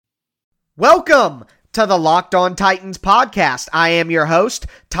Welcome to the Locked On Titans podcast. I am your host,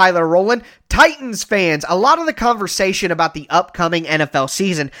 Tyler Rowland. Titans fans, a lot of the conversation about the upcoming NFL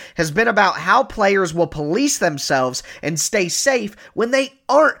season has been about how players will police themselves and stay safe when they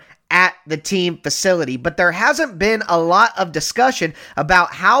aren't at the team facility. But there hasn't been a lot of discussion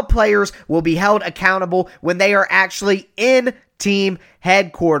about how players will be held accountable when they are actually in team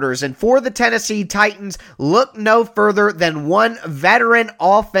headquarters. And for the Tennessee Titans, look no further than one veteran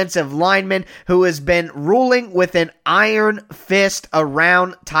offensive lineman who has been ruling with an iron fist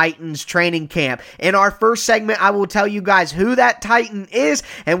around Titans training camp. In our first segment, I will tell you guys who that Titan is,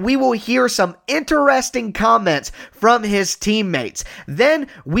 and we will hear some interesting comments from his teammates. Then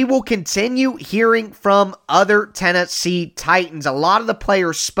we will continue hearing from other Tennessee Titans. A lot of the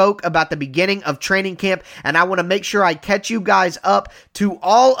players spoke about the beginning of training camp, and I want to make sure I catch you guys up to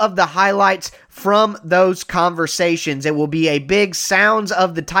all of the highlights from those conversations. It will be a big Sounds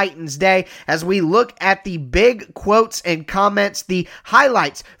of the Titans day as we look at the big quotes and comments, the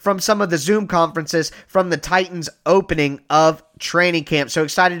highlights from some of the Zoom conferences from the Titans opening of training camp. So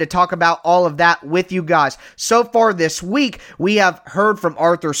excited to talk about all of that with you guys. So far this week, we have heard from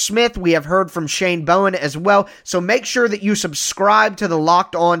Arthur Smith. We have heard from Shane Bowen as well. So make sure that you subscribe to the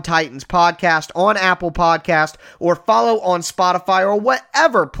Locked On Titans podcast on Apple Podcast or follow on Spotify or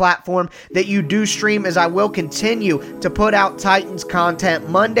whatever platform that you do stream, as I will continue to put out Titans content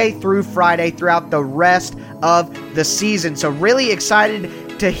Monday through Friday throughout the rest of the season. So really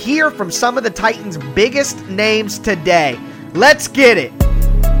excited to hear from some of the Titans' biggest names today. Let's get it.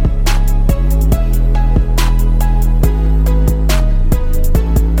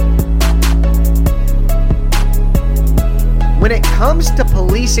 When it comes to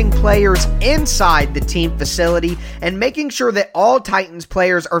policing players inside the team facility and making sure that all Titans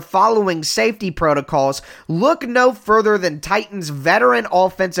players are following safety protocols, look no further than Titans veteran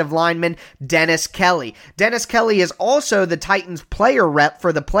offensive lineman Dennis Kelly. Dennis Kelly is also the Titans player rep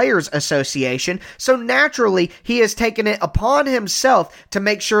for the Players Association, so naturally he has taken it upon himself to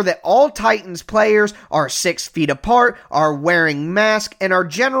make sure that all Titans players are 6 feet apart, are wearing masks, and are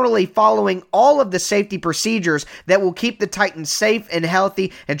generally following all of the safety procedures that will keep the Titans safe and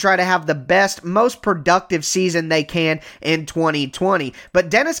healthy and try to have the best, most productive season they can in 2020. But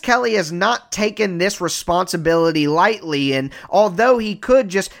Dennis Kelly has not taken this responsibility lightly, and although he could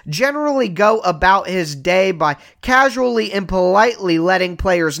just generally go about his day by casually and politely letting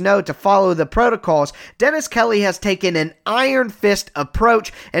players know to follow the protocols, Dennis Kelly has taken an iron fist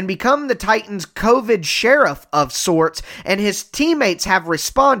approach and become the Titans' COVID sheriff of sorts, and his teammates have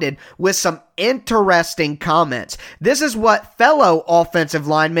responded with some interesting comments. This is what fellow offensive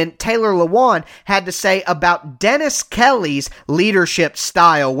lineman Taylor Lewan had to say about Dennis Kelly's leadership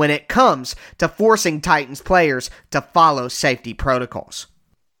style when it comes to forcing Titans players to follow safety protocols.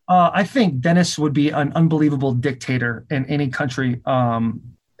 I think Dennis would be an unbelievable dictator in any country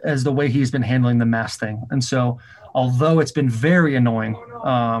as the way he's been handling the mask thing. And so, although it's been very annoying,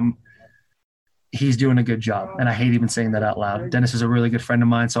 he's doing a good job. And I hate even saying that out loud. Dennis is a really good friend of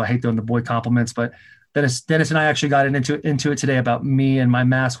mine, so I hate throwing the boy compliments, but Dennis and I actually got into it today about me and my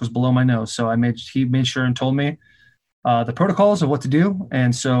mask was below my nose. So he made sure and told me the protocols of what to do.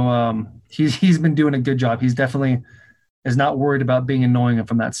 And so he's been doing a good job. He's definitely is not worried about being annoying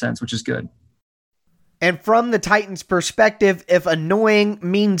from that sense, which is good. And from the Titans' perspective, if annoying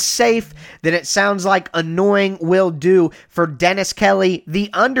means safe, then it sounds like annoying will do for Dennis Kelly, the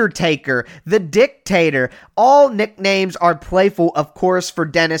Undertaker, the Dictator. All nicknames are playful, of course, for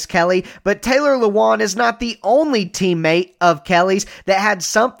Dennis Kelly, but Taylor Lewan is not the only teammate of Kelly's that had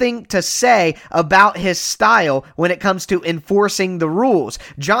something to say about his style when it comes to enforcing the rules.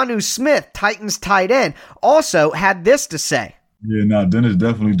 Jonnu Smith, Titans tight end, also had this to say. Yeah, Dennis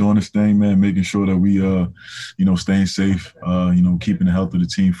definitely doing his thing, man, making sure that we, staying safe, keeping the health of the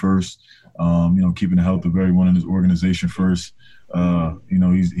team first, keeping the health of everyone in his organization first.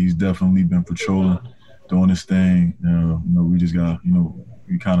 He's definitely been patrolling, doing his thing. We just got,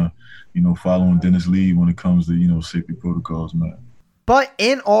 we kind of, following Dennis' lead when it comes to, safety protocols, man. But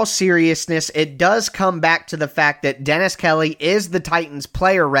in all seriousness, it does come back to the fact that Dennis Kelly is the Titans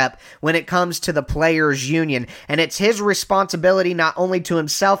player rep when it comes to the players union. And it's his responsibility not only to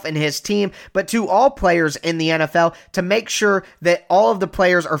himself and his team, but to all players in the NFL to make sure that all of the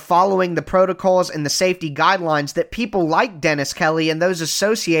players are following the protocols and the safety guidelines that people like Dennis Kelly and those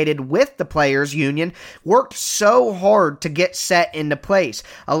associated with the players union worked so hard to get set into place.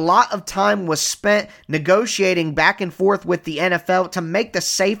 A lot of time was spent negotiating back and forth with the NFL want to make the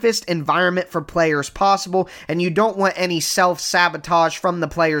safest environment for players possible, and you don't want any self-sabotage from the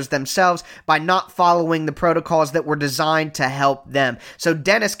players themselves by not following the protocols that were designed to help them. So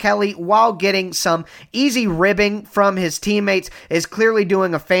Dennis Kelly, while getting some easy ribbing from his teammates, is clearly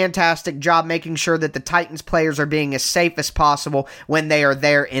doing a fantastic job making sure that the Titans players are being as safe as possible when they are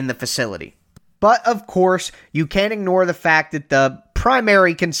there in the facility. But of course, you can't ignore the fact that the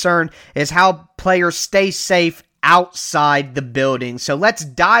primary concern is how players stay safe outside the building. So let's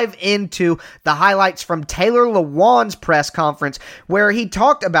dive into the highlights from Taylor Lewan's press conference, where he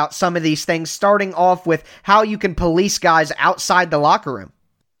talked about some of these things, starting off with how you can police guys outside the locker room.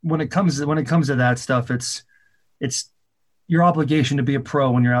 When it comes to that stuff, it's your obligation to be a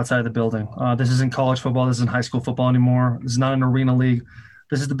pro when you're outside of the building. This isn't college football. This isn't high school football anymore. This is not an arena league.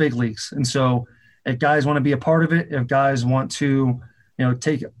 This is the big leagues. And so if guys want to be a part of it, if guys want to,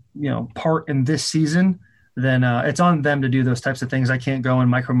 take, part in this season, then it's on them to do those types of things. I can't go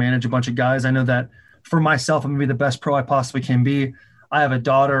and micromanage a bunch of guys. I know that for myself, I'm going to be the best pro I possibly can be. I have a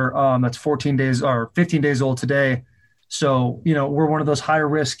daughter that's 15 days old today. So, we're one of those higher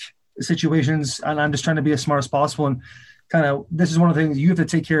risk situations, and I'm just trying to be as smart as possible. And this is one of the things you have to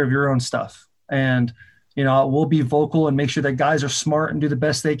take care of your own stuff. And, we'll be vocal and make sure that guys are smart and do the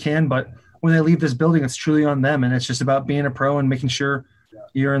best they can. But when they leave this building, it's truly on them. And it's just about being a pro and making sure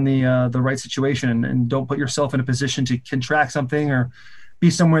you're in the right situation and don't put yourself in a position to contract something or be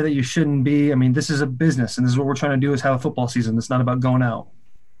somewhere that you shouldn't be. I mean, this is a business, and this is what we're trying to do, is have a football season. It's not about going out.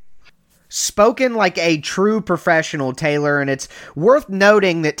 Spoken like a true professional, Taylor, and it's worth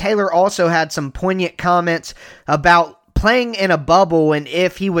noting that Taylor also had some poignant comments about playing in a bubble, and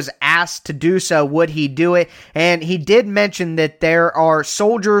if he was asked to do so, would he do it? And he did mention that there are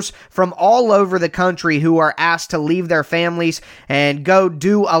soldiers from all over the country who are asked to leave their families and go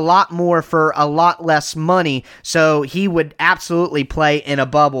do a lot more for a lot less money, so he would absolutely play in a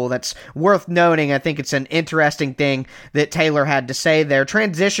bubble. That's worth noting. I think it's an interesting thing that Taylor had to say there.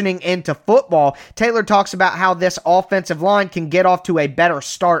 Transitioning into football, Taylor talks about how this offensive line can get off to a better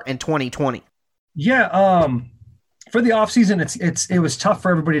start in 2020. Yeah, for the offseason, it was tough for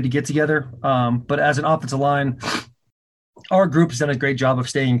everybody to get together. But as an offensive line, our group has done a great job of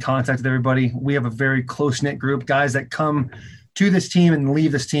staying in contact with everybody. We have a very close-knit group, guys that come to this team and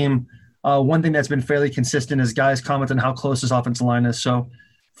leave this team. One thing that's been fairly consistent is guys comment on how close this offensive line is. So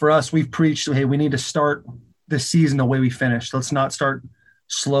for us, we've preached, hey, we need to start this season the way we finished. Let's not start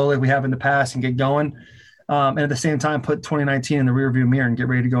slow like we have in the past and get going. And at the same time, put 2019 in the rearview mirror and get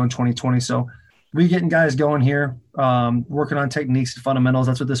ready to go in 2020. So we're getting guys going here, working on techniques and fundamentals.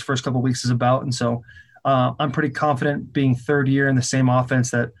 That's what this first couple of weeks is about. And so I'm pretty confident, being third year in the same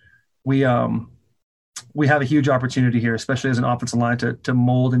offense, that we have a huge opportunity here, especially as an offensive line, to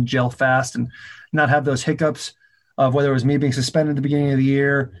mold and gel fast and not have those hiccups of whether it was me being suspended at the beginning of the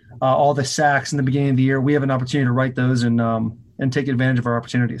year, all the sacks in the beginning of the year. We have an opportunity to right those and take advantage of our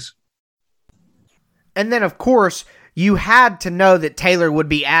opportunities. And then, of course, you had to know that Taylor would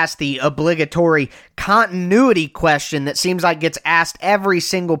be asked the obligatory continuity question that seems like gets asked every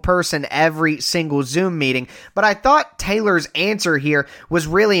single person, every single Zoom meeting. But I thought Taylor's answer here was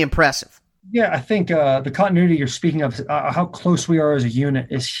really impressive. Yeah, I think the continuity you're speaking of, how close we are as a unit,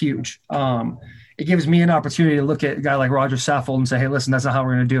 is huge. It gives me an opportunity to look at a guy like Roger Saffold and say, hey, listen, that's not how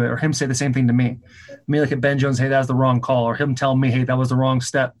we're going to do it. Or him say the same thing to me. Me look at Ben Jones, hey, that was the wrong call. Or him tell me, hey, that was the wrong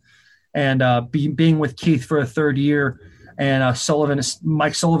step. And being with Keith for a third year, and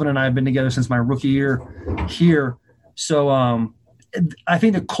Mike Sullivan and I have been together since my rookie year here. So I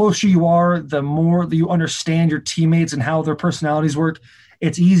think the closer you are, the more that you understand your teammates and how their personalities work.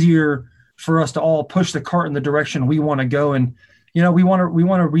 It's easier for us to all push the cart in the direction we want to go. And we want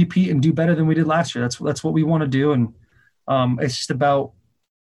to repeat and do better than we did last year. That's what we want to do. And it's just about,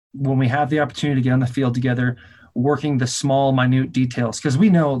 when we have the opportunity to get on the field together, working the small, minute details, because we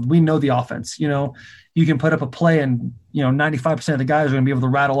know the offense. You can put up a play and 95% of the guys are going to be able to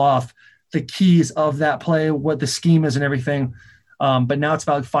rattle off the keys of that play, what the scheme is and everything. But now it's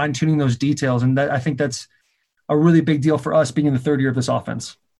about fine tuning those details, and I think that's a really big deal for us being in the third year of this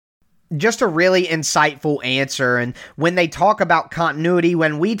offense. Just a really insightful answer. And when they talk about continuity,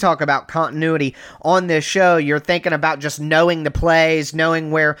 when we talk about continuity on this show, you're thinking about just knowing the plays,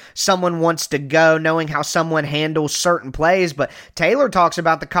 knowing where someone wants to go, knowing how someone handles certain plays. But Taylor talks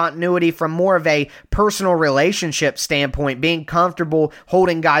about the continuity from more of a personal relationship standpoint, being comfortable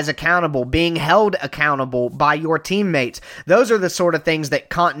holding guys accountable, being held accountable by your teammates. Those are the sort of things that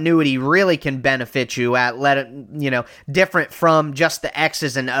continuity really can benefit you at, different from just the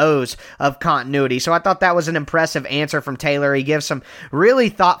X's and O's of continuity. So I thought that was an impressive answer from Taylor. He gives some really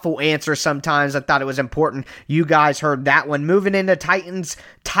thoughtful answers sometimes. I thought it was important. You guys heard that one. Moving into Titans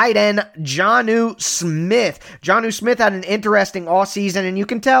tight end Jonnu Smith. Jonnu Smith had an interesting offseason, and you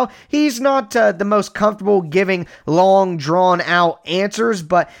can tell he's not the most comfortable giving long, drawn-out answers,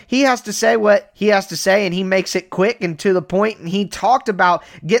 but he has to say what he has to say, and he makes it quick and to the point, and he talked about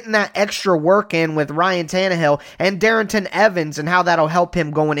getting that extra work in with Ryan Tannehill and Darrynton Evans and how that'll help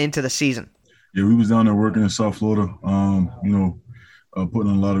him going into the season. Yeah, we was down there working in South Florida,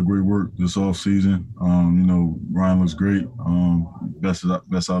 putting in a lot of great work this off season. Ryan looks great. Best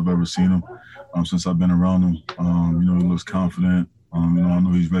I've ever seen him since I've been around him. He looks confident. I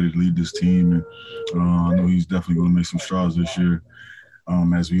know he's ready to lead this team, and I know he's definitely going to make some strides this year.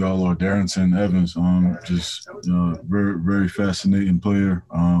 As we all are. Darrynton Evans, very, very fascinating player.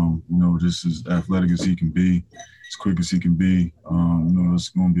 Just as athletic as he can be, as quick as he can be. It's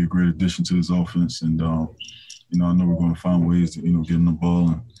going to be a great addition to this offense, and I know we're going to find ways to get him the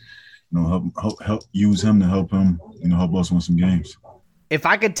ball and help use him to help him help us win some games. If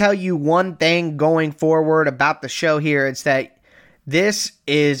I could tell you one thing going forward about the show here, it's that this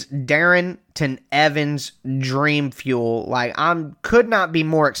is Darrynton Evans' dream fuel. Could not be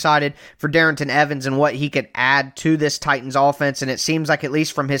more excited for Darrynton Evans and what he could add to this Titans offense, and it seems like, at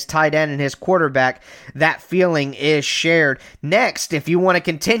least from his tight end and his quarterback, that feeling is shared. Next, if you want to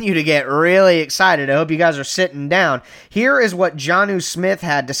continue to get really excited, I hope you guys are sitting down, here is what Jonnu Smith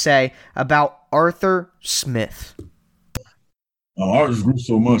had to say about Arthur Smith. Art just grew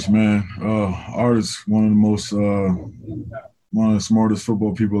so much, man. Art is one of the smartest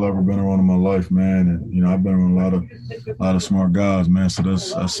football people I've ever been around in my life, man. And, I've been around a lot of smart guys, man. So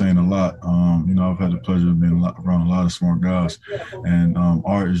that's saying a lot. I've had the pleasure of being around a lot of smart guys. And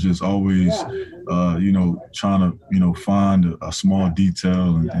Art is just always, trying to, find a small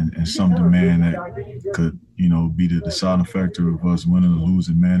detail and something, man, that could, be the deciding factor of us winning or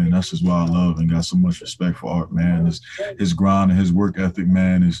losing, man. And that's just why I love and got so much respect for Art, man. His grind and his work ethic,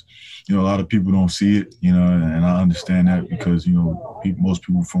 man, is, a lot of people don't see it, and I understand that because, most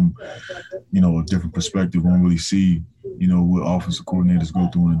people from, a different perspective won't really see, what offensive coordinators go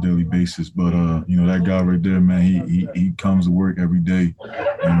through on a daily basis. But, that guy right there, man, he comes to work every day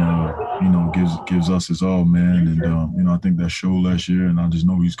and, gives us his all, man. And, I think that showed last year, and I just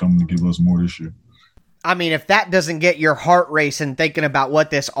know he's coming to give us more this year. I mean, if that doesn't get your heart racing thinking about what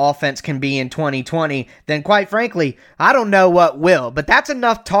this offense can be in 2020, then quite frankly, I don't know what will. But that's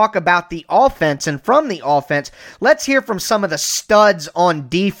enough talk about the offense. And from the offense, let's hear from some of the studs on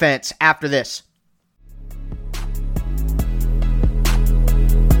defense after this.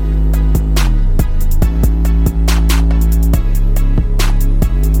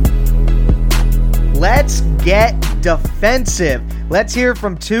 Let's get defensive. Let's hear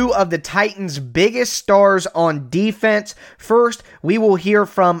from two of the Titans' biggest stars on defense. First, we will hear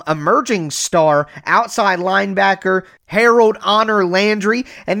from emerging star outside linebacker Harold Honor Landry,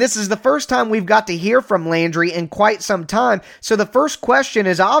 and this is the first time we've got to hear from Landry in quite some time. So the first question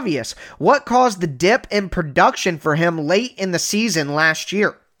is obvious. What caused the dip in production for him late in the season last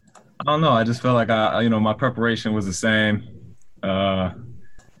year? I don't know. I just felt like my preparation was the same. I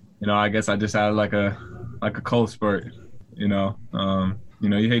guess I just had like a cold spurt, you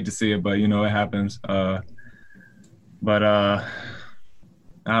hate to see it, but it happens. I'm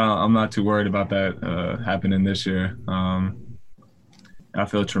not too worried about that happening this year. I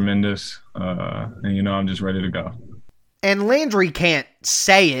feel tremendous, and I'm just ready to go. And Landry can't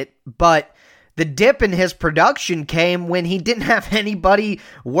say it, but the dip in his production came when he didn't have anybody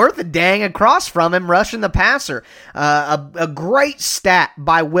worth a dang across from him rushing the passer. A great stat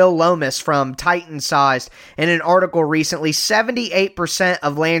by Will Lomas from Titan Sized in an article recently, 78%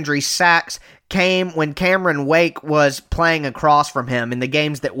 of Landry's sacks came when Cameron Wake was playing across from him in the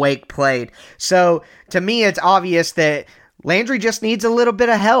games that Wake played. So to me, it's obvious that Landry just needs a little bit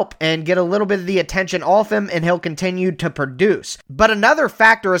of help and get a little bit of the attention off him, and he'll continue to produce. But another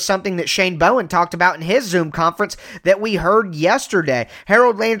factor is something that Shane Bowen talked about in his Zoom conference that we heard yesterday.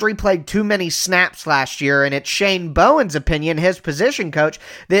 Harold Landry played too many snaps last year, and it's Shane Bowen's opinion, his position coach,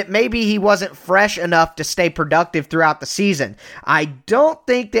 that maybe he wasn't fresh enough to stay productive throughout the season. I don't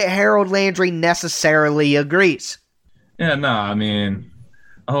think that Harold Landry necessarily agrees. Yeah, no,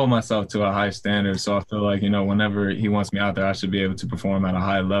 I hold myself to a high standard, so I feel like, whenever he wants me out there, I should be able to perform at a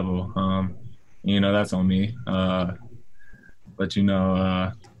high level. That's on me. I just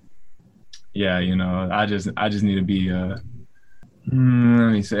need to be, I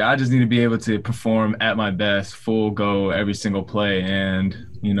just need to be able to perform at my best, full go every single play. And,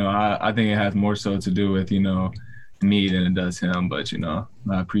 I think it has more so to do with, me than it does him. But,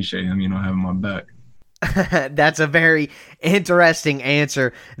 I appreciate him, having my back. That's a very interesting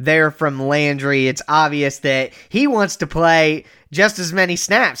answer there from Landry. It's obvious that he wants to play just as many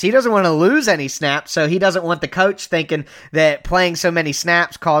snaps. He doesn't want to lose any snaps, so he doesn't want the coach thinking that playing so many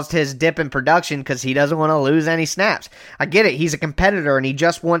snaps caused his dip in production because he doesn't want to lose any snaps. I get it. He's a competitor, and he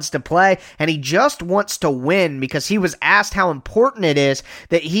just wants to play, and he just wants to win because he was asked how important it is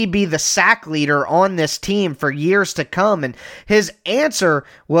that he be the sack leader on this team for years to come, and his answer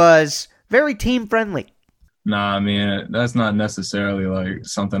was very team-friendly. Nah, I mean, that's not necessarily like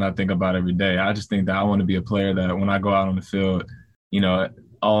something I think about every day. I just think that I want to be a player that when I go out on the field,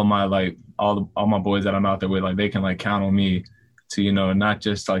 all my boys that I'm out there with, like, they can like count on me to, not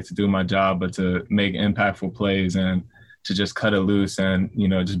just like to do my job, but to make impactful plays and to just cut it loose and,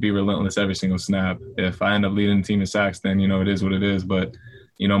 just be relentless every single snap. If I end up leading the team in sacks, then, it is what it is. But,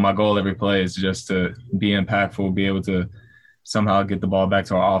 my goal every play is just to be impactful, be able to somehow get the ball back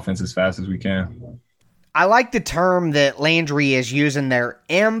to our offense as fast as we can. I like the term that Landry is using there,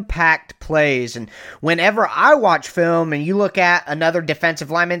 impact plays. And whenever I watch film and you look at another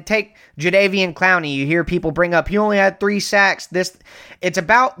defensive lineman, take Jadeveon Clowney, you hear people bring up, he only had 3 sacks. It's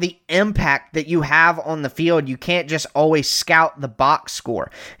about the impact that you have on the field. You can't just always scout the box score.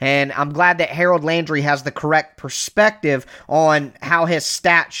 And I'm glad that Harold Landry has the correct perspective on how his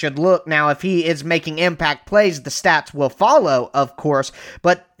stats should look. Now, if he is making impact plays, the stats will follow, of course,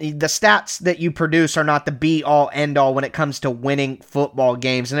 but the stats that you produce are not the be-all, end-all when it comes to winning football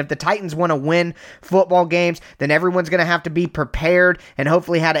games. And if the Titans want to win football games, then everyone's going to have to be prepared and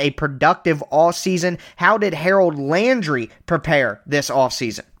hopefully had a productive offseason. How did Harold Landry prepare this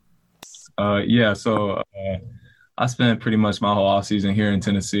offseason? So I spent pretty much my whole offseason here in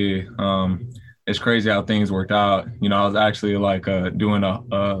Tennessee. It's crazy how things worked out. I was actually doing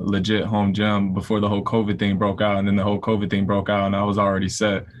a legit home gym before the whole COVID thing broke out, and then the whole COVID thing broke out, and I was already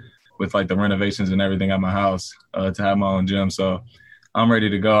set with like the renovations and everything at my house to have my own gym. So I'm ready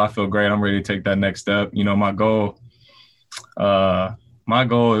to go. I feel great. I'm ready to take that next step. My goal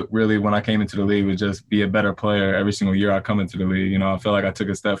really when I came into the league was just be a better player every single year I come into the league. I feel like I took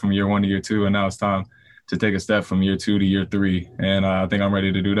a step from year 1 to year 2, and now it's time to take a step from year 2 to year 3. And I think I'm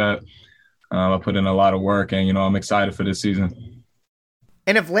ready to do that. I put in a lot of work, and, I'm excited for this season.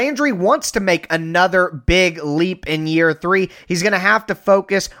 And if Landry wants to make another big leap in year 3, he's going to have to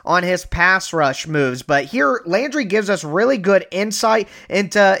focus on his pass rush moves. But here, Landry gives us really good insight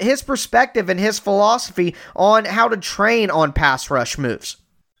into his perspective and his philosophy on how to train on pass rush moves.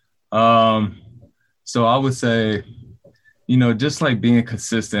 So I would say, just like being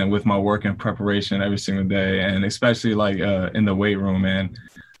consistent with my work and preparation every single day, and especially like in the weight room and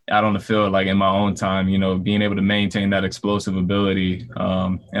out on the field, like in my own time, being able to maintain that explosive ability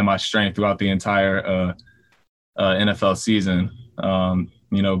and my strength throughout the entire NFL season,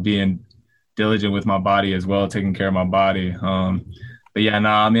 being diligent with my body as well, taking care of my body. I'm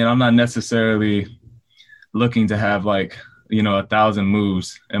not necessarily looking to have 1,000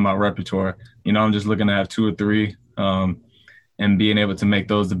 moves in my repertoire. I'm just looking to have 2 or 3 and being able to make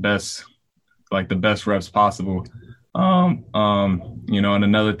those the best reps possible. And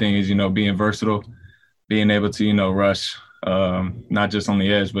another thing is, being versatile, being able to, rush, not just on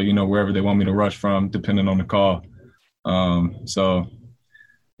the edge, but, wherever they want me to rush from, depending on the call.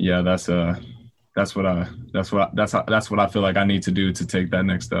 That's what I feel like I need to do to take that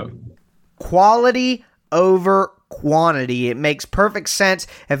next step. Quality over quantity. It makes perfect sense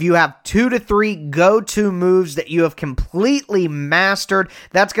if you have 2 to 3 go-to moves that you have completely mastered.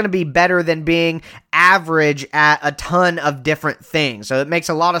 That's going to be better than being average at a ton of different things. So it makes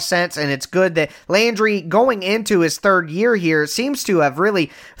a lot of sense, and it's good that Landry, going into his 3rd year here, seems to have really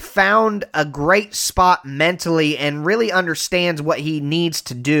found a great spot mentally and really understands what he needs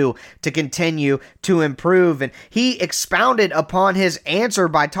to do to continue to improve. And he expounded upon his answer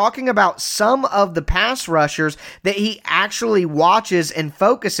by talking about some of the pass rushers that he actually watches and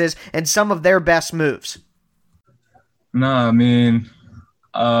focuses and some of their best moves. No, I mean,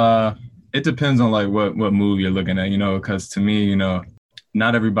 it depends on what move you're looking at, because to me,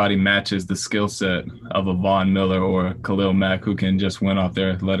 not everybody matches the skill set of a Von Miller or a Khalil Mack who can just win off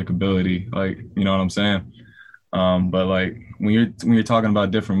their athletic ability. You know what I'm saying? But when you're talking about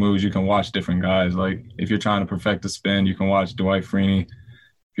different moves, you can watch different guys. Like if you're trying to perfect a spin, you can watch Dwight Freeney.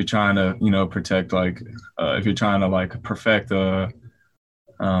 If you're trying to, if you're trying to perfect a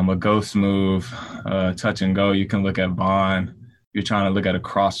ghost move, touch and go, you can look at Vaughn. If you're trying to look at a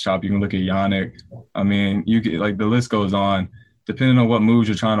cross chop, you can look at Yannick. I mean, you can, the list goes on. Depending on what moves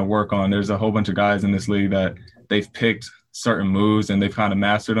you're trying to work on, there's a whole bunch of guys in this league that they've picked certain moves and they've kind of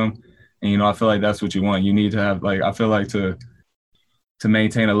mastered them. And, I feel like that's what you want. You need to have, like, I feel like to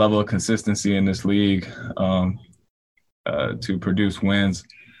maintain a level of consistency in this league, to produce wins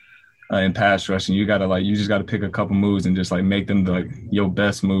in pass rushing, you just gotta pick a couple moves and just like make them like your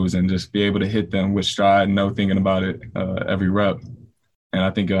best moves and just be able to hit them with stride, no thinking about it every rep. And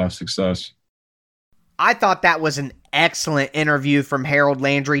I think you'll have success. I thought that was an excellent interview from Harold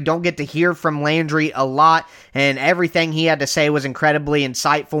Landry. Don't get to hear from Landry a lot, and everything he had to say was incredibly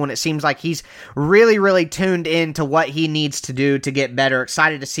insightful, and it seems like he's really, really tuned in to what he needs to do to get better.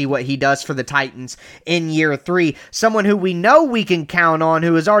 Excited to see what he does for the Titans in year 3. Someone who we know we can count on,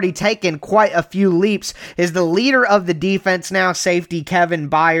 who has already taken quite a few leaps, is the leader of the defense now, safety Kevin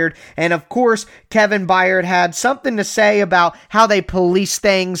Byard. And of course, Kevin Byard had something to say about how they police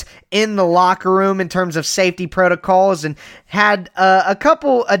things in the locker room in terms of safety protocols, and had a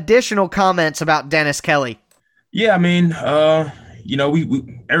couple additional comments about Dennis Kelly. Yeah, I mean,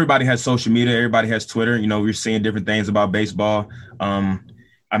 we everybody has social media, everybody has Twitter. We're seeing different things about baseball.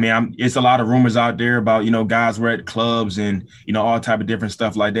 It's a lot of rumors out there about, guys were at clubs and, all type of different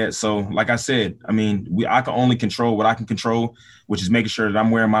stuff like that. So like I said, I can only control what I can control, which is making sure that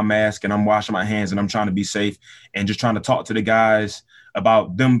I'm wearing my mask and I'm washing my hands and I'm trying to be safe and just trying to talk to the guys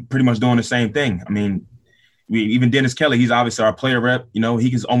about them pretty much doing the same thing. Even Dennis Kelly, he's obviously our player rep.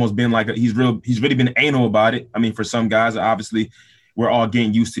 He's almost been like he's really been anal about it. For some guys, obviously, we're all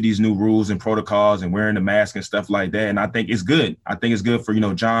getting used to these new rules and protocols and wearing the mask and stuff like that. And I think it's good. I think it's good for,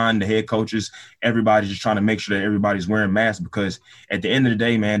 John, the head coaches, everybody just trying to make sure that everybody's wearing masks, because at the end of the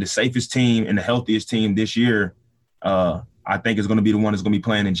day, man, the safest team and the healthiest team this year, I think is going to be the one that's going to be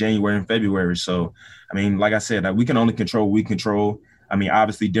playing in January and February. So, like I said, we can only control what we control.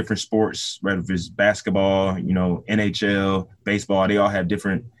 Obviously different sports, whether it's basketball, NHL, baseball, they all have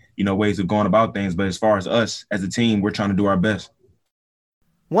different, ways of going about things. But as far as us as a team, we're trying to do our best.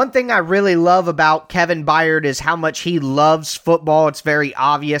 One thing I really love about Kevin Byard is how much he loves football. It's very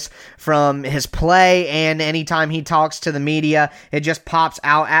obvious from his play, and anytime he talks to the media, it just pops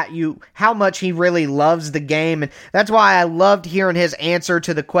out at you how much he really loves the game. And that's why I loved hearing his answer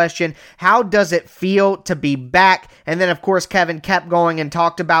to the question, how does it feel to be back? And then, of course, Kevin kept going and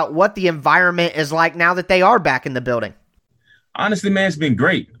talked about what the environment is like now that they are back in the building. Honestly, man, it's been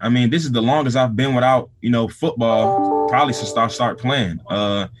great. This is the longest I've been without, football, probably since I start playing.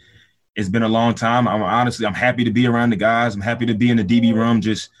 It's been a long time. I'm happy to be around the guys. I'm happy to be in the DB room,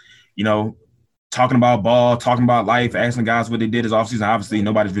 just, talking about ball, talking about life, asking guys what they did this offseason. Obviously,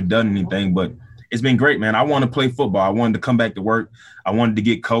 nobody's really done anything, but it's been great, man. I want to play football. I wanted to come back to work. I wanted to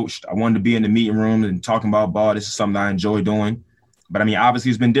get coached. I wanted to be in the meeting room and talking about ball. This is something I enjoy doing. But,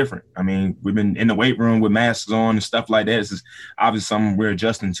 obviously it's been different. We've been in the weight room with masks on and stuff like that. This is obviously something we're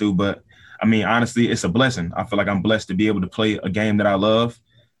adjusting to. But, honestly, it's a blessing. I feel like I'm blessed to be able to play a game that I love.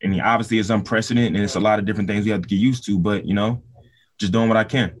 Obviously it's unprecedented and it's a lot of different things we have to get used to. But, just doing what I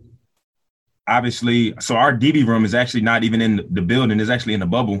can. Obviously, so our DB room is actually not even in the building. It's actually in the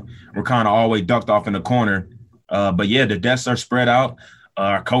bubble. We're kind of all the way ducked off in the corner. But, yeah, the desks are spread out.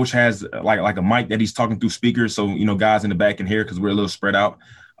 Our coach has like a mic that he's talking through speakers. So, guys in the back can hear because we're a little spread out.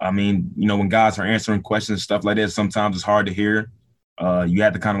 When guys are answering questions and stuff like that, sometimes it's hard to hear. You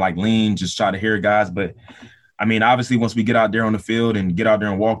have to kind of lean, just try to hear guys. But, obviously once we get out there on the field and get out there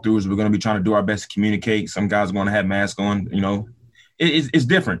and walk throughs, we're going to be trying to do our best to communicate. Some guys are going to have masks on, It's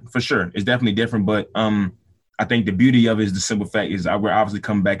different for sure. It's definitely different. But I think the beauty of it is the simple fact is we're obviously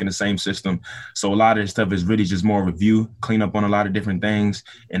coming back in the same system. So a lot of this stuff is really just more review, clean up on a lot of different things.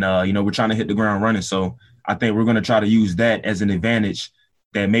 And, we're trying to hit the ground running. So I think we're going to try to use that as an advantage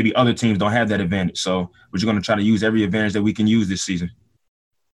that maybe other teams don't have that advantage. So we're just going to try to use every advantage that we can use this season.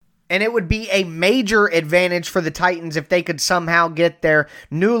 And it would be a major advantage for the Titans if they could somehow get their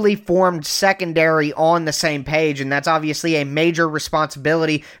newly formed secondary on the same page. And that's obviously a major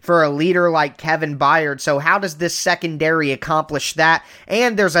responsibility for a leader like Kevin Byard. So how does this secondary accomplish that?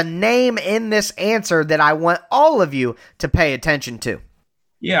 And there's a name in this answer that I want all of you to pay attention to.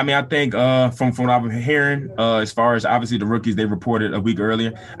 Yeah, I think from what I've been hearing, as far as obviously the rookies they reported a week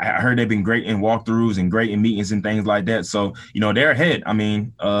earlier, I heard they've been great in walkthroughs and great in meetings and things like that. So, they're ahead.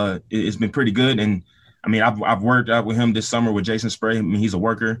 It's been pretty good. And, I've worked out with him this summer with Jason Spray. He's a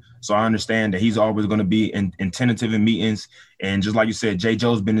worker. So I understand that he's always going to be tentative in meetings. And just like you said, Jay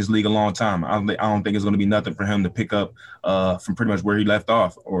Joe's been in this league a long time. I don't think it's going to be nothing for him to pick up from pretty much where he left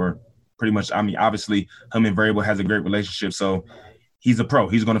off, or pretty much, obviously him and Variable has a great relationship. So he's a pro.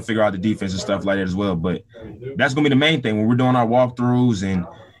 He's going to figure out the defense and stuff like that as well. But that's going to be the main thing when we're doing our walkthroughs and,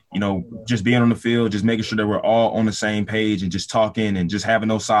 just being on the field, just making sure that we're all on the same page and just talking and just having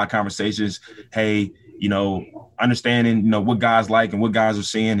those side conversations. Hey, understanding, what guys like and what guys are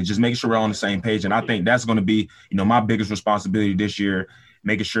seeing, and just making sure we're on the same page. And I think that's going to be, my biggest responsibility this year,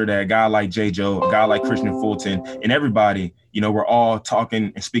 making sure that a guy like J. Joe, a guy like Christian Fulton, and everybody, we're all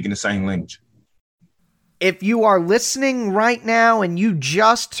talking and speaking the same language. If you are listening right now and you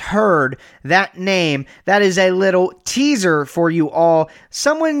just heard that name, that is a little teaser for you all.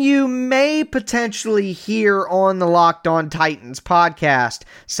 Someone you may potentially hear on the Locked On Titans podcast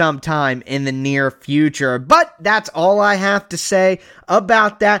sometime in the near future. But that's all I have to say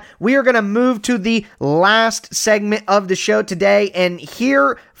about that. We are going to move to the last segment of the show today and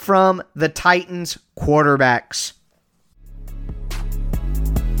hear from the Titans quarterbacks.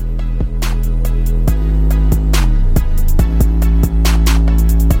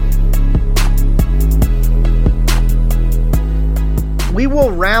 We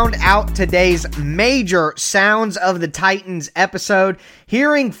will round out today's major Sounds of the Titans episode,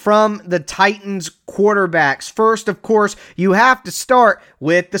 hearing from the Titans quarterbacks. First, of course, you have to start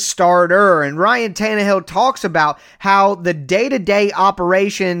with the starter, and Ryan Tannehill talks about how the day-to-day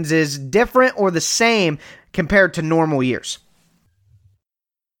operations is different or the same compared to normal years.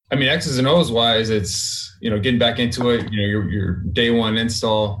 I mean, X's and O's wise, it's, getting back into it, your day one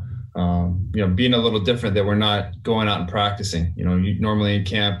install, being a little different that we're not going out and practicing. You normally in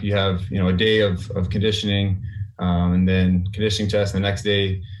camp, you have, a day of conditioning, and then conditioning test. And the next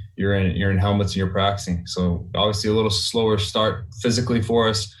day you're in helmets and you're practicing. So obviously a little slower start physically for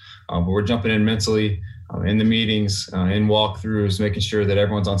us, but we're jumping in mentally, in the meetings, in walkthroughs, making sure that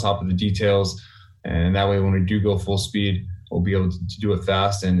everyone's on top of the details. And that way, when we do go full speed, we'll be able to do it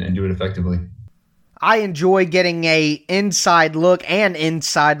fast and do it effectively. I enjoy getting a inside look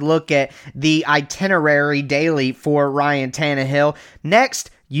at the itinerary daily for Ryan Tannehill. Next,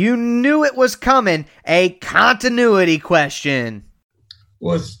 you knew it was coming, a continuity question.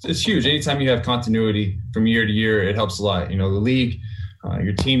 Well, it's huge. Anytime you have continuity from year to year, it helps a lot. The league,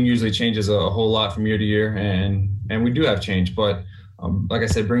 your team usually changes a whole lot from year to year, and we do have change. But like I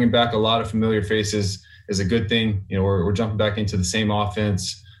said, bringing back a lot of familiar faces is a good thing. We're jumping back into the same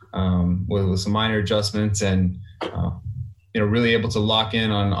offense, with some minor adjustments, and really able to lock in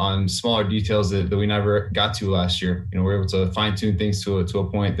on smaller details that we never got to last year. We're able to fine tune things to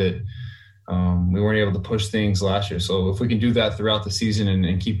a point that we weren't able to push things last year. So if we can do that throughout the season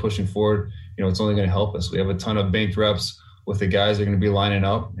and keep pushing forward, it's only going to help us. We have a ton of banked reps with the guys that are going to be lining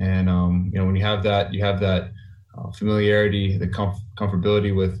up, and when you have that familiarity, the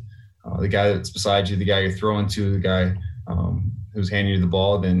comfortability with the guy that's beside you, the guy you're throwing to, the guy who's handing you the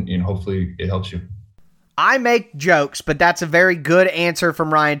ball, then hopefully it helps you. I make jokes, but that's a very good answer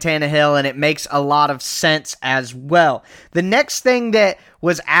from Ryan Tannehill, and it makes a lot of sense as well. The next thing that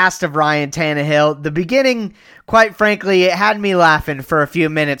was asked of Ryan Tannehill, the beginning, quite frankly, it had me laughing for a few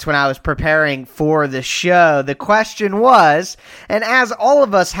minutes when I was preparing for the show. The question was, and as all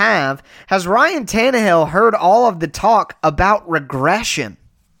of us have, has Ryan Tannehill heard all of the talk about regression?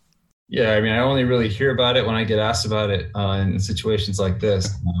 Yeah, I only really hear about it when I get asked about it in situations like this.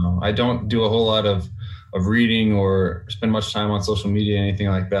 I don't do a whole lot of reading or spend much time on social media, anything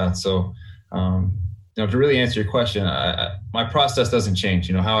like that. So, to really answer your question, my process doesn't change.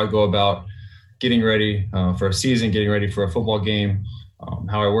 How I go about getting ready for a season, getting ready for a football game,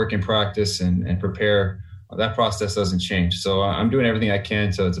 how I work in practice and prepare, that process doesn't change. So I'm doing everything I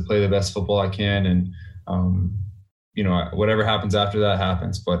can to play the best football I can. And, whatever happens after that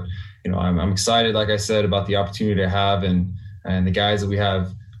happens. But, I'm excited, like I said, about the opportunity to have and the guys that we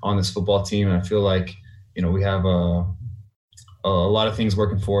have on this football team. And I feel like, we have a lot of things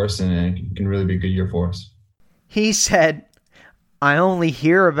working for us, and it can really be a good year for us. He said, I only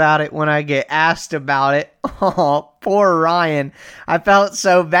hear about it when I get asked about it. Oh, poor Ryan. I felt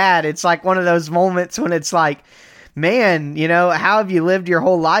so bad. It's like one of those moments when it's like, man, how have you lived your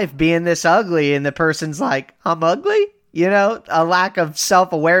whole life being this ugly? And the person's like, I'm ugly? A lack of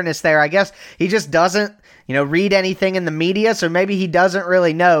self-awareness there. I guess he just doesn't, read anything in the media, so maybe he doesn't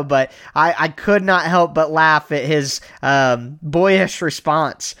really know, but I could not help but laugh at his boyish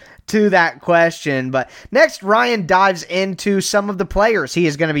response to that question. But next, Ryan dives into some of the players he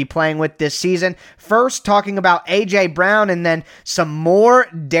is going to be playing with this season. First, talking about A.J. Brown, and then some more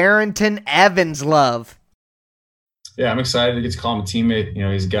Darrynton Evans love. Yeah, I'm excited to get to call him a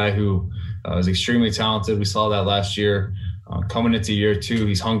teammate. He's a guy who is extremely talented. We saw that last year. Coming into year two,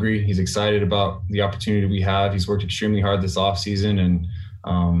 he's hungry. He's excited about the opportunity we have. He's worked extremely hard this offseason, and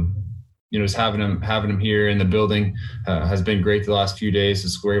just having him here in the building has been great the last few days.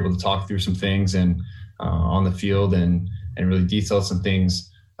 As we're able to talk through some things and on the field and really detail some things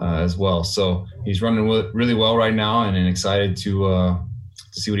as well. So he's running really well right now, and excited to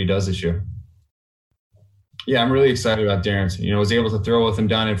see what he does this year. Yeah, I'm really excited about Darren. I was able to throw with him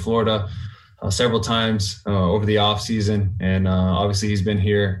down in Florida several times over the off season, and obviously he's been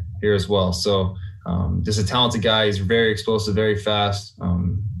here as well. So just a talented guy. He's very explosive, very fast,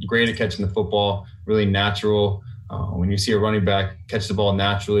 great at catching the football, really natural. When you see a running back catch the ball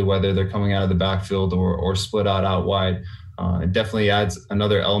naturally, whether they're coming out of the backfield or split out wide, it definitely adds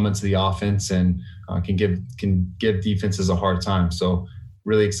another element to the offense and can give defenses a hard time. So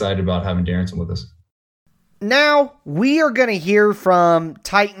really excited about having Darren with us. Now, we are going to hear from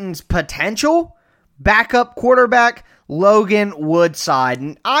Titans' potential backup quarterback, Logan Woodside.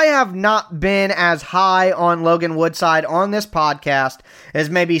 And I have not been as high on Logan Woodside on this podcast as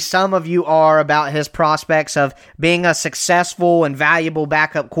maybe some of you are about his prospects of being a successful and valuable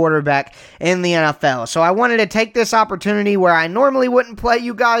backup quarterback in the NFL. So I wanted to take this opportunity where I normally wouldn't play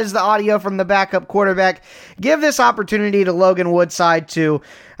you guys the audio from the backup quarterback, give this opportunity to Logan Woodside to,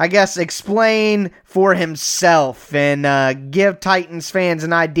 I guess, explain for himself and give Titans fans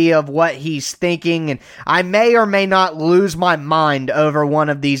an idea of what he's thinking. And I may or may not lose my mind over one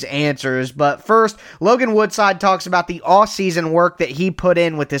of these answers. But first, Logan Woodside talks about the off-season work that he put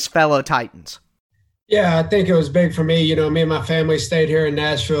in with his fellow Titans. Yeah, I think it was big for me. Me and my family stayed here in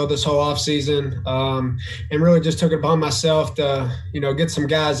Nashville this whole offseason and really just took it upon myself to, get some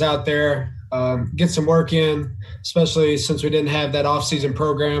guys out there, get some work in, especially since we didn't have that off-season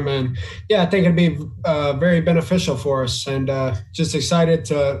program. And, yeah, I think it'd be very beneficial for us, and just excited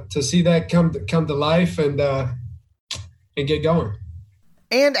to see that come to life and get going.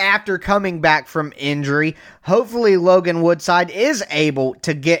 And after coming back from injury, hopefully Logan Woodside is able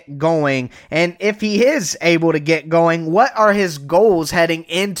to get going. And if he is able to get going, what are his goals heading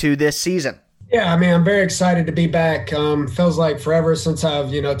into this season? Yeah, I'm very excited to be back. Feels like forever since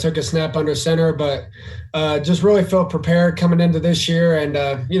I've, took a snap under center, but just really feel prepared coming into this year. And,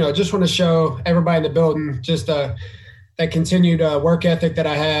 just want to show everybody in the building just that continued work ethic that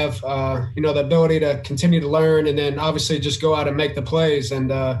I have, the ability to continue to learn, and then obviously just go out and make the plays.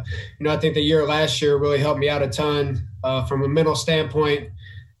 And, I think the year last year really helped me out a ton from a mental standpoint,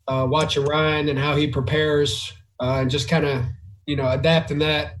 watching Ryan and how he prepares and just kind of, adapting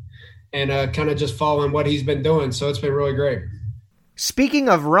that and kind of just following what he's been doing. So it's been really great. Speaking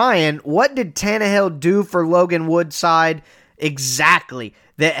of Ryan, what did Tannehill do for Logan Woodside exactly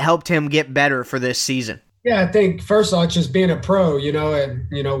that helped him get better for this season? Yeah, I think first of all, it's just being a pro,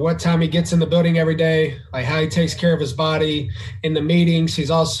 and what time he gets in the building every day, like how he takes care of his body in the meetings.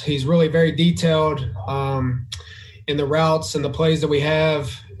 He's really very detailed in the routes and the plays that we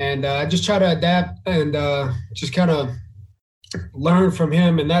have, and I just try to adapt and just kind of learn from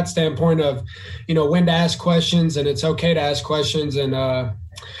him in that standpoint of, when to ask questions, and it's okay to ask questions, and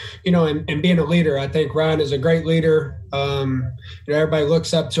and being a leader. I think Ryan is a great leader. Everybody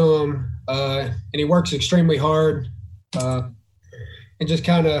looks up to him. And he works extremely hard, and just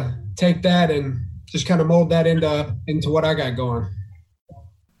kind of take that and just kind of mold that into what I got going.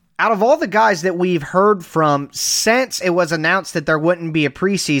 Out of all the guys that we've heard from since it was announced that there wouldn't be a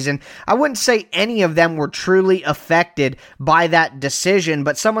preseason, I wouldn't say any of them were truly affected by that decision,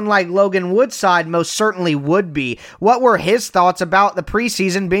 but someone like Logan Woodside most certainly would be. What were his thoughts about the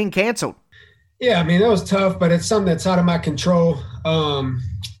preseason being canceled? Yeah, that was tough, but it's something that's out of my control.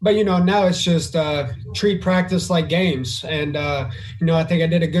 But, now it's just treat practice like games. And, I think I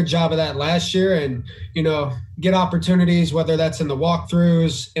did a good job of that last year and, get opportunities, whether that's in the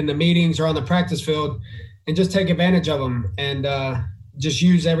walkthroughs, in the meetings, or on the practice field, and just take advantage of them and just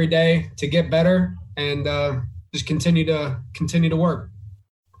use every day to get better and just continue to work.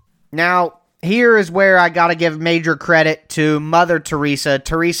 Now, here is where I got to give major credit to Mother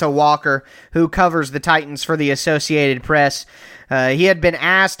Teresa Walker, who covers the Titans for the Associated Press. He had been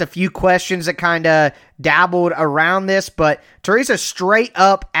asked a few questions that kind of dabbled around this, but Teresa straight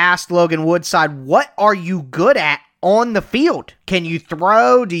up asked Logan Woodside, what are you good at on the field? Can you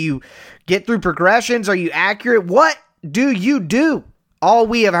throw? Do you get through progressions? Are you accurate? What do you do? All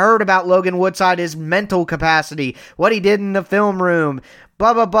we have heard about Logan Woodside is mental capacity, what he did in the film room,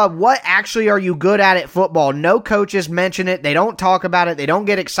 blah, blah, blah. What actually are you good at football? No coaches mention it. They don't talk about it. They don't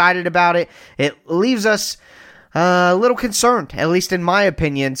get excited about it. It leaves us a little concerned, at least in my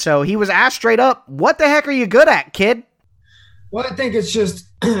opinion. So he was asked straight up, what the heck are you good at, kid? Well, I think it's just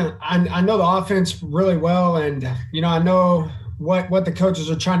I know the offense really well, and, I know what the coaches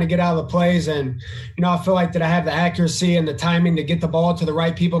are trying to get out of the plays, and, I feel like that I have the accuracy and the timing to get the ball to the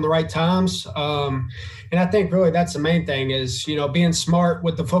right people in the right times. And I think really that's the main thing is, being smart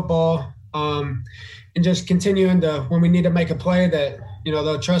with the football and just continuing to, when we need to make a play that,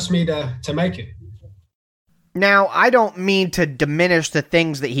 they'll trust me to make it. Now, I don't mean to diminish the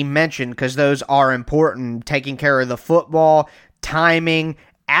things that he mentioned because those are important, taking care of the football, timing,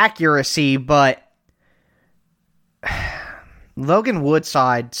 accuracy, but Logan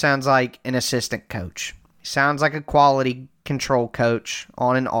Woodside sounds like an assistant coach. He sounds like a quality control coach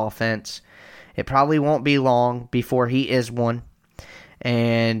on an offense. It probably won't be long before he is one.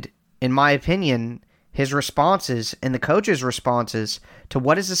 And in my opinion, his responses and the coach's responses to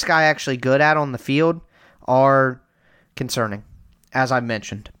what is this guy actually good at on the field are concerning, as I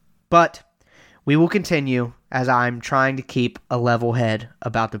mentioned. But we will continue as I'm trying to keep a level head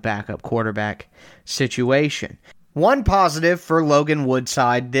about the backup quarterback situation. One positive for Logan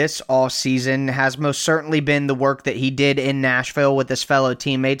Woodside this offseason has most certainly been the work that he did in Nashville with his fellow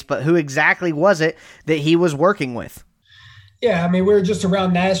teammates, but who exactly was it that he was working with? Yeah, I mean, we were just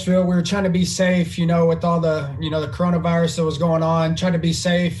around Nashville. We were trying to be safe, with all the, the coronavirus that was going on, trying to be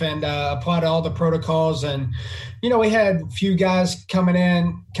safe and apply to all the protocols. And, we had a few guys coming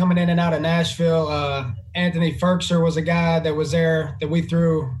in and out of Nashville. Anthony Ferkser was a guy that was there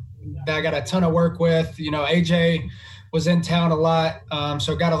that I got a ton of work with. AJ was in town a lot,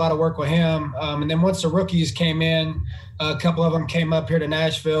 so got a lot of work with him. And then once the rookies came in, a couple of them came up here to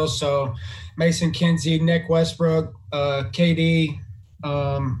Nashville. So Mason Kinsey, Nick Westbrook, KD,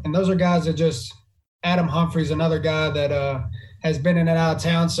 and those are guys that just – Adam Humphries, another guy that has been in and out of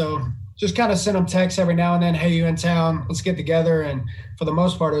town. So just kind of send them texts every now and then, hey, you in town, let's get together. And for the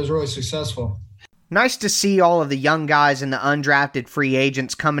most part, it was really successful. Nice to see all of the young guys and the undrafted free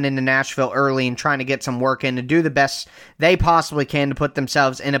agents coming into Nashville early and trying to get some work in to do the best they possibly can to put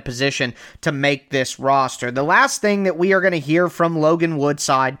themselves in a position to make this roster. The last thing that we are going to hear from Logan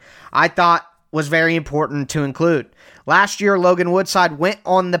Woodside, I thought was very important to include. Last year, Logan Woodside went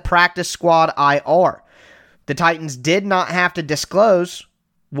on the practice squad IR. The Titans did not have to disclose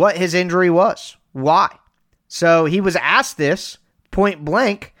what his injury was. Why? So he was asked this point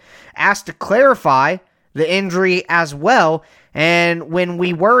blank, asked to clarify the injury as well. And when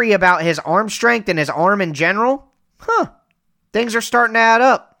we worry about his arm strength and his arm in general, things are starting to add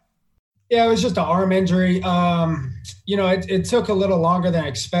up. Yeah, it was just an arm injury. It took a little longer than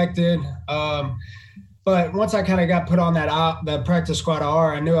expected. But once I kind of got put on the practice squad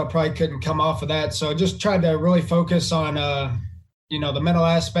IR, I knew I probably couldn't come off of that. So I just tried to really focus on, the mental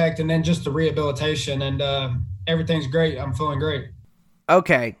aspect and then just the rehabilitation. And everything's great. I'm feeling great.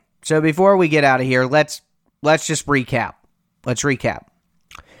 Okay, so before we get out of here, let's just recap. Let's recap.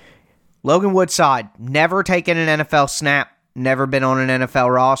 Logan Woodside, never taken an NFL snap, never been on an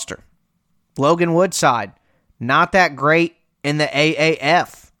NFL roster. Logan Woodside, not that great in the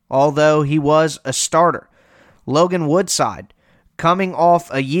AAF, although he was a starter. Logan Woodside, coming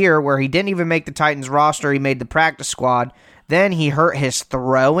off a year where he didn't even make the Titans roster, he made the practice squad, then he hurt his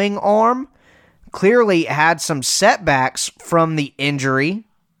throwing arm, clearly had some setbacks from the injury.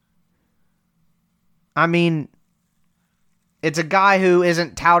 I mean, it's a guy who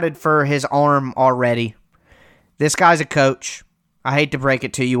isn't touted for his arm already. This guy's a coach. I hate to break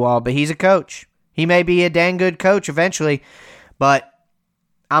it to you all, but he's a coach. He may be a dang good coach eventually, but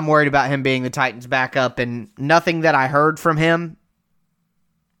I'm worried about him being the Titans' backup, and nothing that I heard from him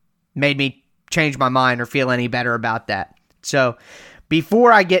made me change my mind or feel any better about that. So,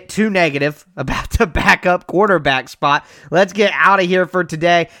 before I get too negative about the backup quarterback spot, let's get out of here for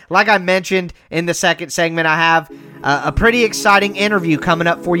today. Like I mentioned in the second segment, I have a pretty exciting interview coming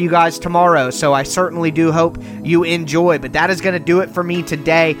up for you guys tomorrow, so I certainly do hope you enjoy. But that is going to do it for me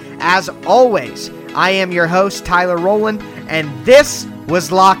today. As always, I am your host, Tyler Rowland, and this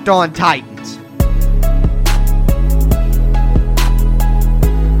was Locked On Titans.